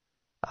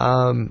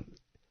 There's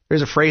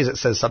There's a phrase that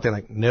says something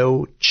like,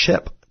 no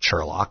chip,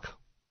 Sherlock.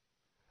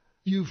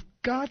 You've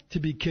got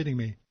to be kidding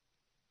me.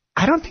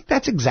 I don't think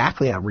that's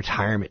exactly a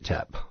retirement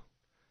tip.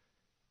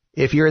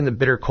 If you're in the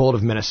bitter cold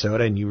of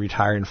Minnesota and you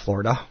retire in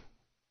Florida,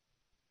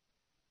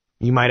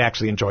 you might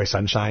actually enjoy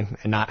sunshine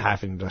and not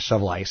having to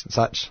shovel ice and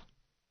such.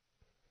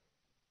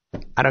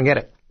 I don't get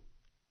it.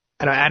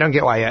 I don't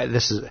get why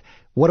this is,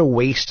 what a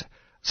waste.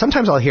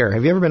 Sometimes I'll hear,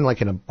 have you ever been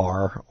like in a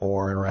bar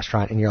or in a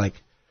restaurant and you're like,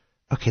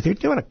 okay, they're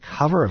doing a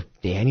cover of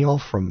Daniel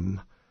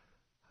from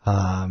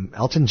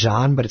Elton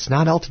John, but it's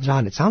not Elton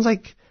John. It sounds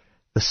like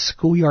the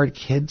Schoolyard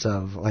Kids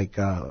of like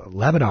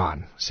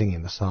Lebanon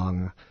singing the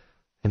song.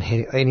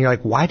 And you're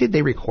like, why did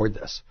they record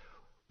this?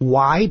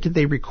 Why did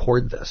they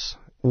record this?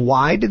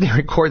 Why did they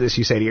record this,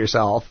 you say to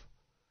yourself?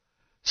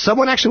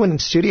 Someone actually went in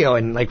the studio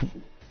and like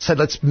said,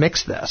 let's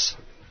mix this.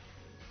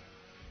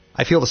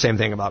 I feel the same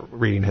thing about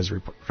reading his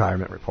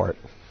retirement report.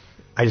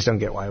 I just don't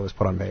get why it was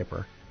put on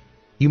paper.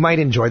 You might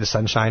enjoy the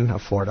sunshine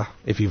of Florida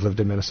if you've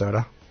lived in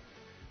Minnesota.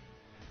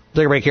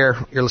 We'll take a break here.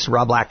 You're listening to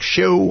Rob Black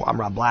Show. I'm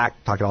Rob Black,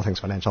 talking all things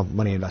financial,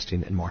 money,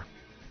 investing, and more.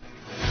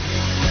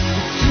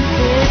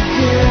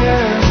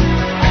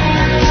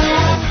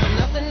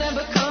 Nothing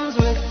ever comes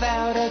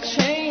without a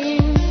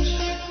change.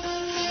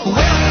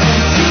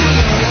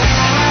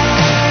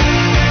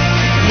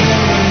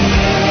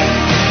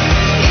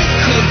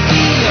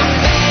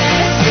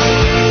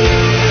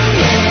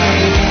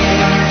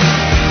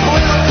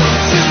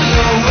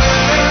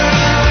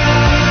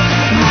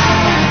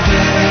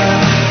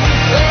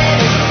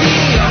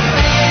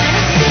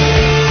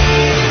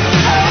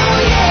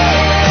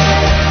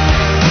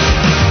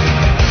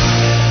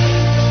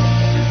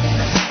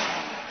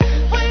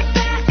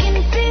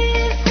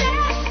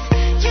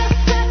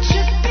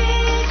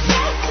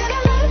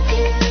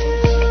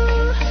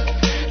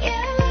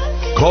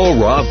 Call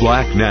Rob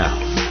Black now.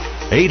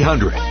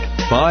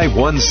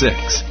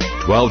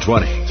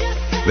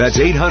 800-516-1220. That's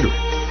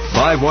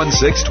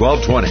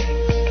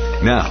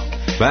 800-516-1220. Now,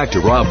 back to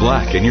Rob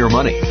Black and Your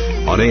Money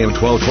on AM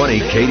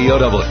 1220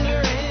 KDOW.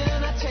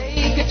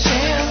 Take a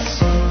chance,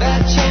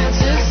 that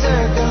chance is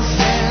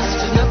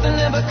circumstance. Nothing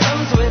ever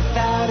comes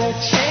without a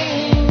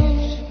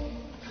change.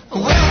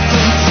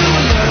 Welcome to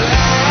your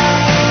life.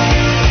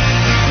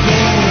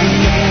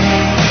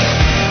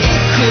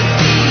 It could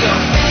be your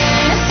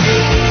fantasy.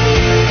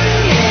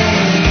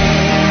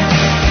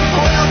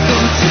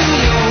 Welcome to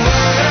your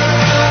world, my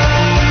girl.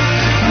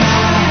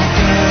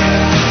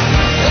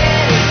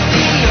 Let it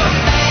be your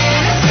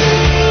fantasy.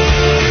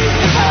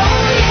 Oh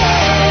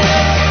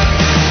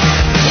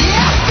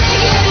yeah.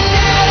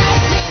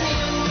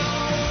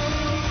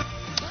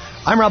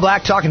 I'm Rob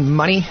Black, talking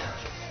money,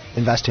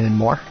 investing, and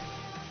more.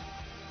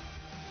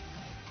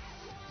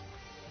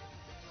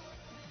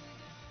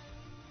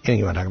 Anything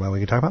you want to talk about, we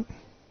can talk about?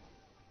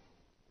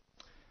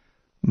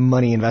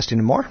 Money, investing,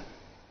 and more?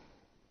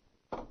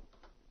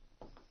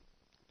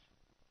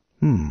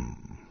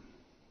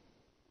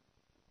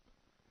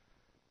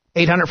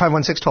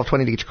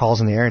 800-516-1220 to get your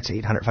calls in the air. It's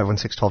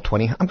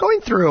 800-516-1220. I'm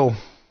going through...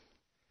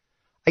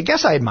 I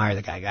guess I admire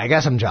the guy. I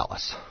guess I'm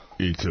jealous.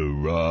 It's a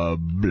Rob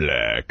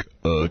Black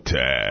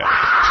attack.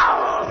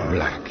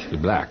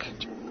 You're black.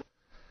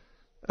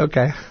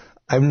 Okay.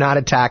 I'm not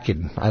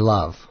attacking. I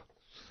love.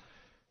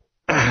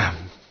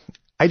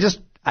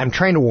 I'm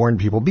trying to warn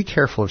people, be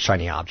careful of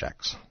shiny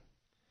objects.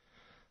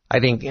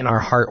 I think in our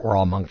heart we're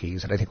all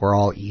monkeys, and I think we're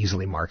all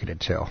easily marketed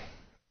too.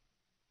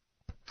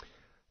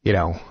 You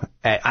know,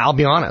 I'll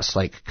be honest,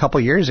 like a couple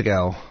years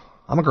ago,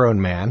 I'm a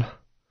grown man,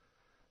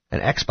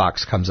 and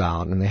Xbox comes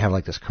out, and they have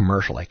like this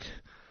commercial, like,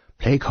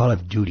 play Call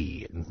of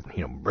Duty, and,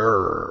 you know,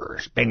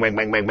 brrr, bang, bang,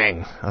 bang, bang,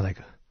 bang. I was like,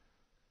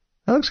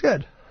 that looks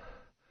good.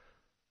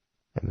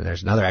 And then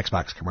there's another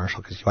Xbox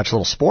commercial, because you watch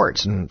little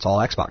sports, and it's all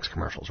Xbox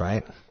commercials,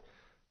 right?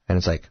 And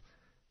it's like,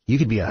 you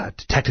could be a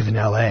detective in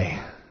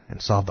L.A.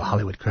 and solve the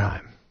Hollywood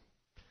crime.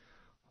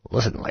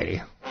 Listen,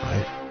 lady,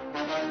 right?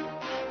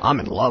 I'm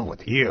in love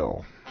with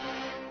you.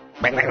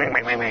 Bang, bang, bang,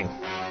 bang, bang, bang.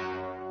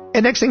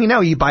 And next thing you know,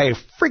 you buy a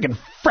friggin'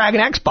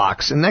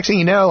 Xbox. And next thing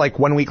you know, like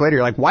 1 week later,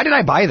 you're like, why did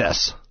I buy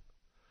this?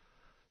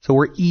 So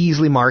we're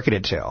easily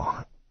marketed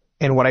to.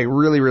 And what I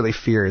really, really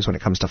fear is when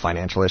it comes to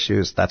financial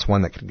issues, that's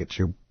one that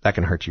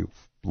can hurt you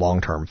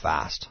long-term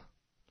fast.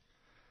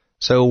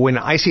 So when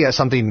I see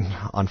something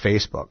on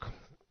Facebook,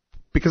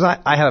 because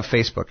I have a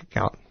Facebook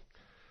account,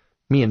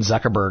 me and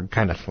Zuckerberg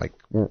kind of like,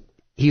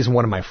 he's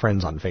one of my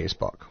friends on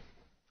Facebook.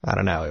 I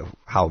don't know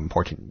how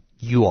important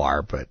you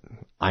are, but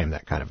I'm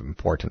that kind of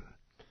important.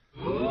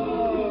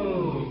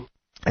 And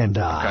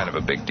kind of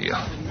a big deal.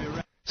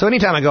 So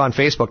anytime I go on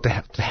Facebook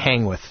to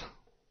hang with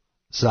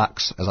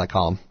Zucks, as I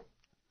call him,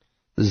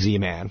 the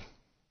Z-Man,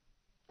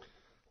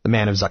 the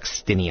man of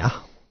Zuckstinia,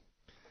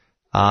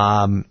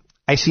 I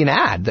see an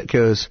ad that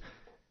goes,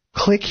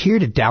 click here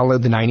to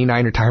download the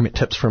 99 retirement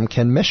tips from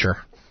Ken Misher.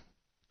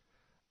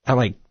 I'm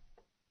like,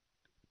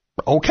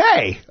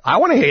 okay, I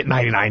want to hit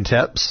 99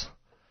 tips.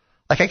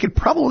 Like, I could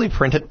probably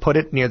print it, put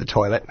it near the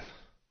toilet,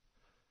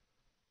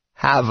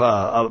 have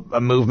a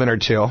movement or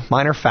two.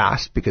 Mine are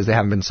fast because they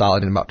haven't been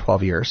solid in about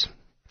 12 years.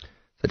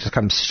 that just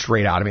comes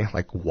straight out of me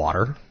like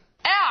water.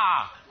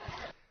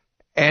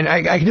 And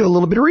I can do a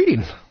little bit of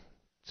reading.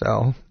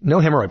 So no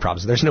hemorrhoid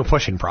problems. There's no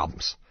pushing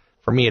problems.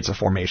 For me, it's a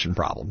formation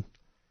problem.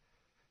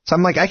 So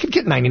I'm like, I could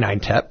get 99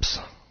 tips.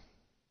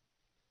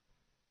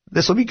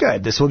 This will be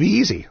good. This will be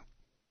easy.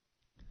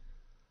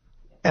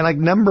 And like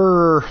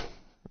number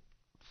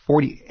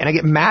 40, and I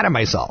get mad at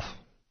myself.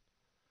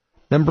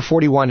 Number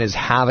 41 is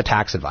have a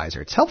tax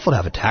advisor. It's helpful to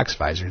have a tax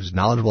advisor who's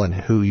knowledgeable and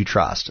who you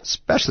trust,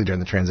 especially during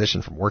the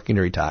transition from working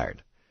to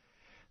retired.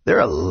 There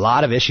are a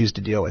lot of issues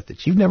to deal with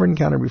that you've never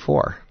encountered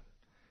before.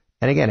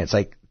 And again, it's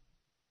like,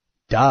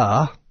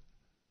 duh.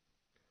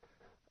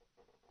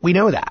 We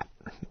know that.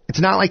 It's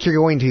not like you're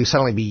going to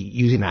suddenly be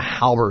using a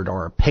halberd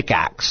or a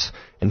pickaxe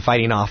and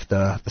fighting off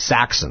the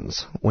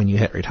Saxons when you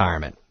hit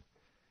retirement.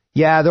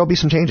 Yeah, there'll be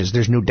some changes.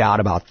 There's no doubt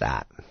about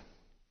that.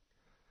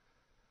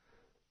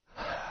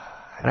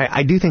 And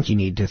I do think you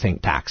need to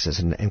think taxes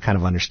and kind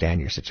of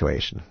understand your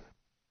situation.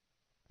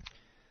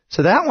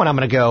 So that one I'm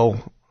going to go,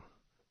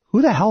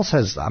 who the hell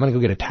says I'm going to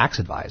go get a tax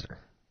advisor?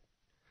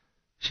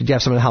 Should you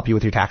have someone to help you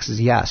with your taxes?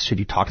 Yes. Should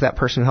you talk to that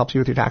person who helps you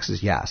with your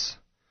taxes? Yes.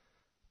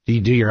 Do you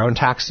do your own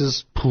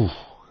taxes? Poof.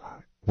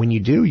 When you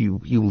do, you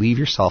leave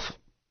yourself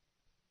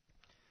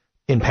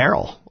in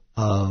peril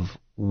of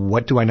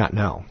what do I not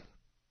know?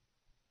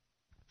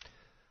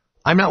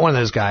 I'm not one of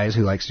those guys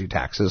who likes to do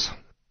taxes.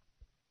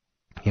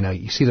 You know,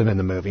 you see them in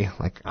the movie,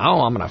 like,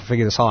 oh, I'm going to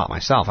figure this all out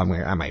myself.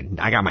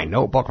 I got my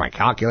notebook, my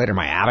calculator,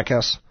 my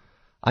abacus.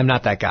 I'm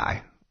not that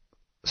guy.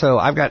 So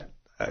I've got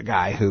a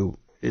guy who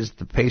is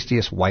the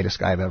pastiest, whitest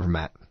guy I've ever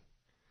met.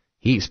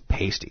 He's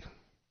pasty.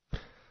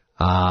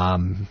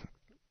 And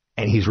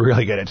he's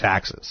really good at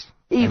taxes.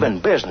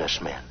 Even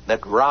businessmen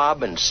that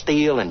rob and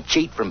steal and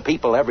cheat from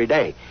people every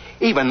day,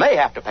 even they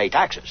have to pay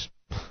taxes.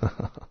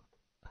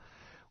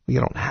 You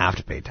don't have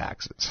to pay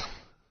taxes.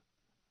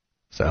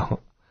 So,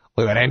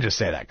 wait, I didn't just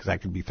say that because I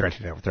could be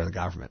threatening to overthrow the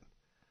government.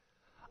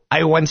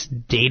 I once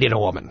dated a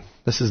woman.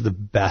 This is the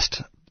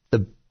best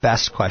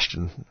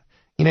question.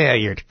 You know,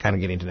 you're kind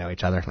of getting to know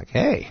each other. Like,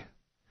 hey,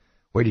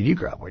 where did you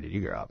grow up? Where did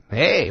you grow up?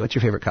 Hey, what's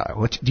your favorite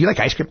color? Do you like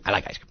ice cream? I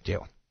like ice cream too.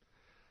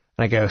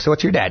 And I go, so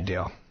what's your dad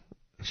do?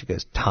 And she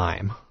goes,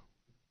 time.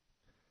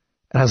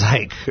 And I was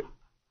like,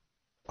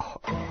 oh,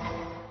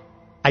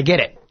 I get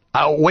it.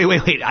 Oh,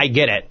 wait, I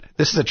get it.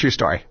 This is a true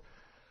story.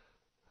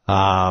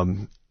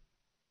 So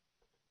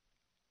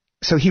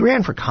he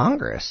ran for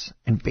Congress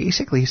and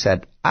basically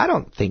said, I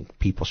don't think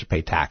people should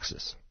pay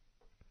taxes.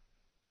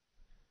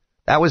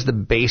 That was the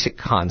basic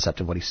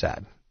concept of what he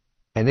said.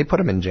 And they put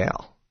him in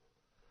jail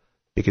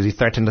because he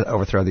threatened to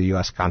overthrow the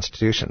U.S.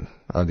 Constitution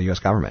or the U.S.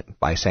 government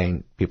by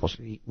saying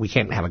we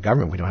can't have a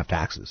government, we don't have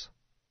taxes.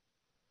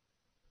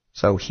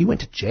 So he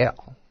went to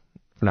jail.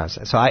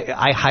 So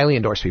I highly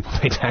endorse people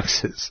pay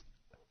taxes.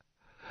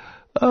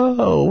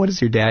 Oh, what does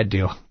your dad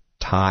do?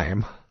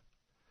 Time.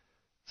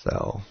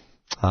 So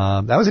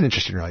that was an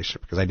interesting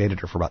relationship because I dated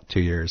her for about 2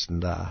 years.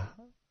 And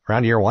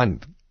around year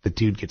one, the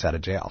dude gets out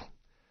of jail.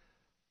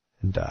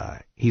 And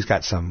he's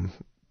got some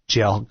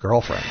jail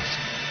girlfriends.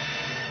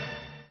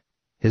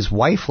 His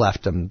wife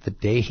left him the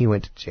day he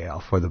went to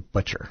jail for the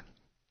butcher,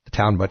 the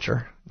town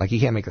butcher. Like, he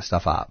can't make this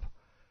stuff up.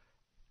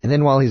 And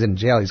then while he's in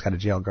jail, he's got a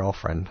jail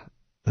girlfriend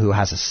who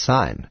has a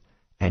son.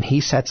 And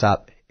he sets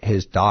up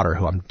his daughter,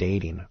 who I'm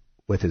dating,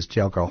 with his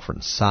jail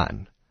girlfriend's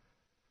son.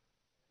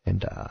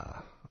 And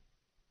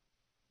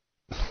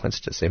let's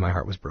just say my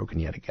heart was broken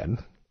yet again.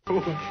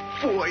 Oh,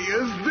 boy,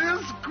 is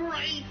this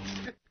great!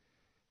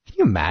 Can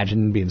you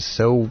imagine being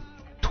so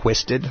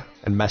twisted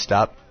and messed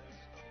up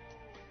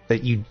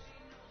that you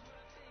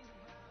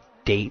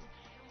date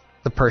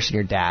the person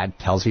your dad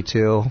tells you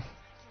to,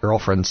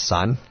 girlfriend's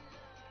son?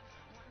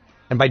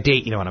 And by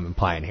date, you know what I'm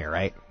implying here,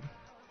 right?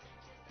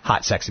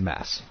 Hot, sexy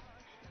mess.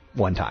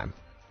 One time.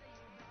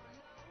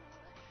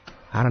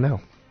 I don't know.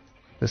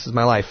 This is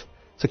my life.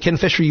 So, Ken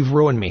Fisher, you've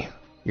ruined me.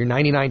 Your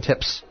 99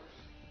 tips,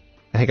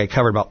 I think I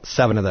covered about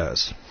 7 of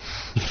those.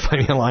 You can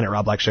find me online at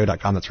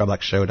robblackshow.com. That's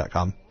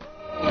robblackshow.com.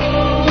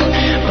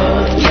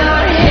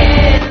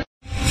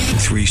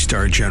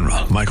 3-star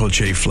General Michael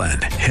J.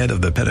 Flynn, head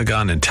of the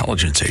Pentagon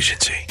Intelligence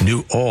Agency,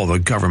 knew all the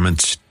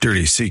government's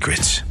dirty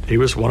secrets. He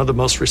was one of the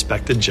most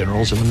respected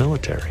generals in the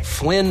military.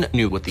 Flynn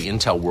knew what the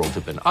intel world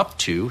had been up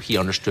to. He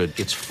understood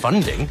its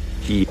funding.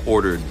 He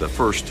ordered the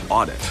first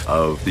audit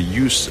of the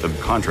use of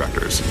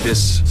contractors.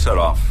 This set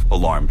off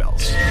alarm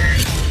bells.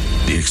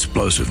 The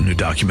explosive new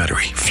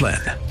documentary,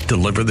 Flynn,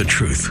 Deliver the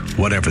Truth,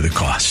 Whatever the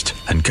Cost,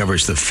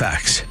 uncovers the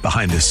facts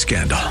behind this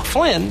scandal.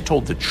 Flynn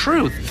told the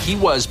truth. He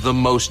was the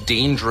most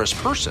dangerous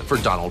person for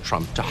Donald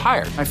Trump to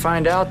hire. I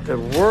find out the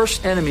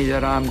worst enemy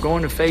that I'm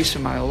going to face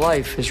in my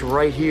life is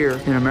right here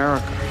in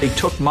America. They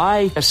took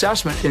my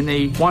assessment and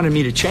they wanted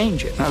me to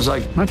change it. And I was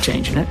like, I'm not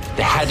changing it.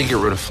 They had to get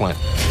rid of Flynn.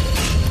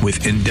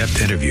 With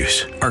in-depth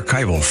interviews,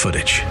 archival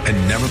footage,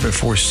 and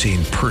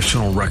never-before-seen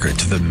personal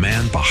records of the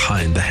man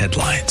behind the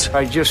headlines.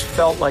 I just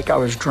felt like I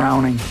was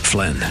drowning.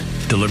 Flynn,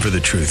 Deliver the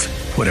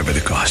Truth, Whatever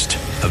the Cost.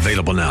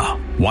 Available now.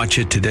 Watch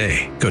it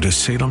today. Go to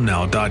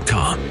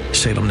salemnow.com.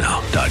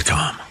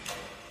 salemnow.com.